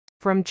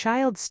From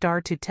child star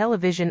to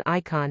television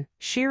icon,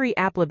 Shiri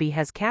Appleby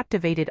has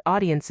captivated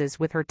audiences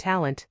with her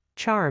talent,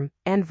 charm,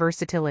 and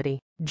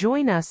versatility.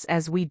 Join us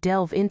as we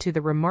delve into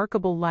the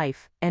remarkable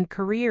life and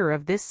career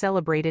of this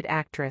celebrated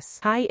actress.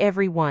 Hi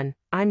everyone,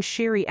 I'm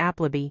Shiri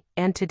Appleby,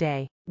 and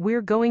today,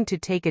 we're going to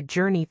take a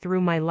journey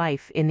through my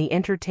life in the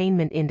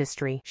entertainment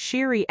industry.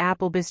 Shiri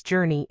Appleby's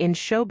journey in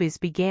showbiz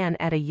began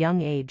at a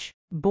young age.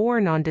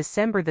 Born on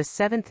December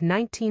 7,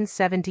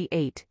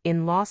 1978,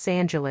 in Los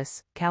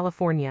Angeles,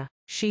 California.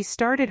 She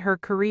started her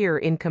career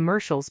in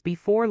commercials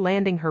before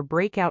landing her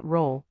breakout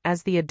role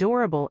as the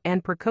adorable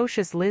and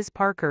precocious Liz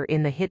Parker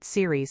in the hit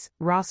series,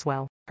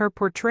 Roswell. Her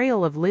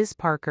portrayal of Liz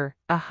Parker,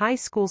 a high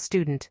school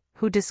student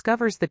who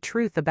discovers the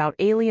truth about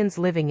aliens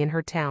living in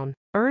her town,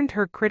 earned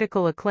her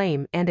critical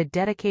acclaim and a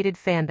dedicated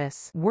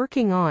fanbase.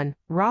 Working on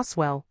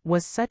Roswell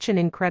was such an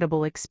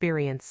incredible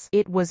experience.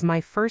 It was my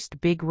first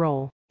big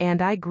role,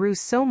 and I grew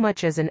so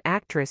much as an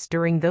actress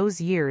during those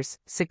years.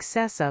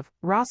 Success of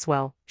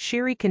Roswell,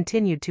 Shiri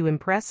continued to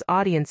impress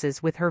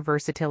audiences with her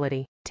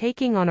versatility,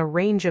 taking on a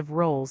range of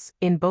roles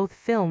in both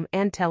film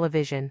and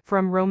television.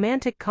 From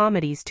romantic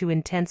comedies to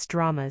intense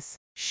dramas,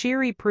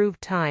 Shiri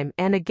proved time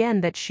and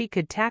again that she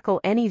could tackle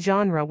any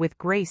genre with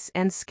grace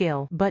and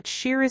skill. But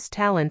Shiri's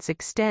talents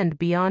extend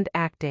beyond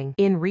acting.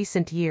 In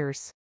recent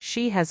years,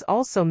 she has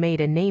also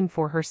made a name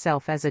for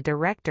herself as a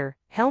director,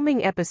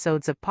 helming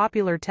episodes of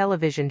popular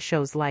television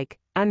shows like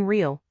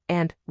UnREAL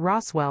and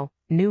Roswell,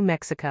 New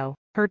Mexico.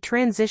 Her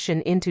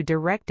transition into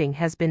directing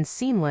has been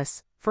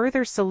seamless,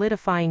 further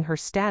solidifying her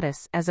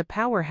status as a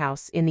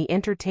powerhouse in the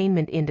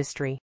entertainment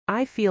industry.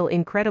 I feel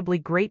incredibly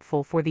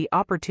grateful for the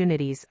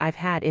opportunities I've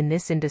had in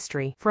this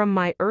industry. From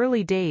my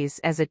early days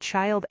as a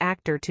child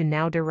actor to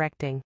now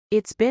directing,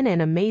 it's been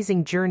an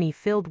amazing journey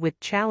filled with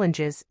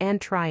challenges and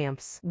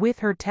triumphs. With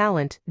her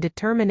talent,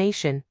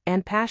 determination,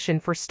 and passion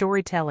for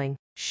storytelling,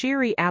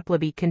 Shiri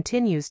Appleby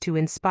continues to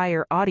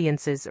inspire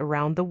audiences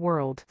around the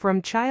world.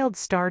 From child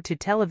star to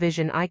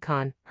television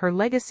icon, her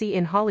legacy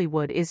in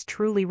Hollywood is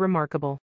truly remarkable.